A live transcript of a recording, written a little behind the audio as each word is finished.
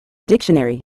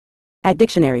Dictionary. At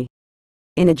dictionary.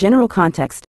 In a general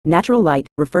context, natural light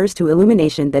refers to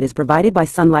illumination that is provided by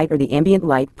sunlight or the ambient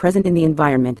light present in the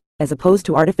environment, as opposed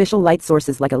to artificial light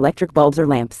sources like electric bulbs or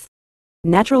lamps.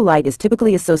 Natural light is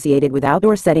typically associated with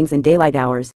outdoor settings and daylight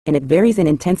hours, and it varies in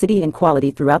intensity and quality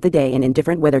throughout the day and in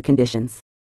different weather conditions.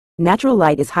 Natural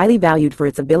light is highly valued for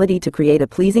its ability to create a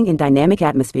pleasing and dynamic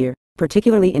atmosphere,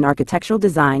 particularly in architectural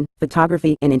design,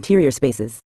 photography, and interior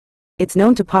spaces. It's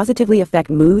known to positively affect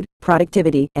mood,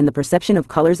 productivity, and the perception of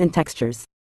colors and textures.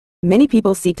 Many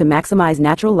people seek to maximize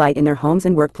natural light in their homes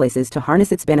and workplaces to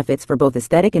harness its benefits for both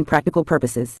aesthetic and practical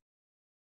purposes.